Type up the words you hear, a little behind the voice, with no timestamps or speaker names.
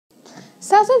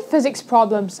Certain physics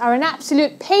problems are an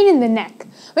absolute pain in the neck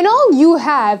when all you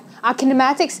have are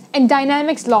kinematics and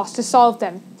dynamics laws to solve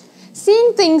them.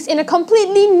 Seeing things in a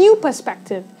completely new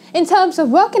perspective, in terms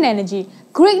of work and energy,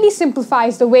 greatly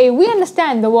simplifies the way we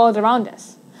understand the world around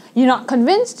us. You're not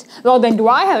convinced? Well then do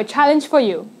I have a challenge for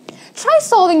you. Try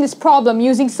solving this problem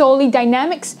using solely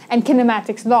dynamics and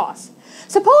kinematics laws.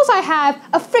 Suppose I have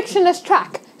a frictionless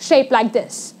track shaped like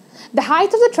this. The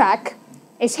height of the track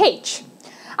is h.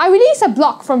 I release a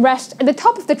block from rest at the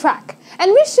top of the track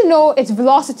and wish to know its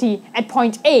velocity at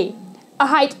point A, a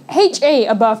height ha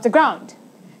above the ground.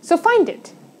 So find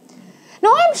it.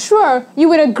 Now I'm sure you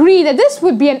would agree that this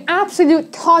would be an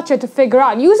absolute torture to figure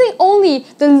out using only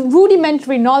the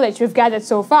rudimentary knowledge we've gathered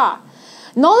so far.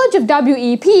 Knowledge of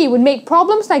WEP would make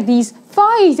problems like these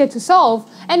far easier to solve,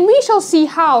 and we shall see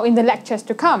how in the lectures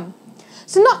to come.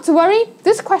 So not to worry,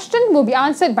 this question will be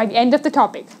answered by the end of the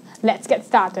topic. Let's get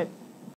started.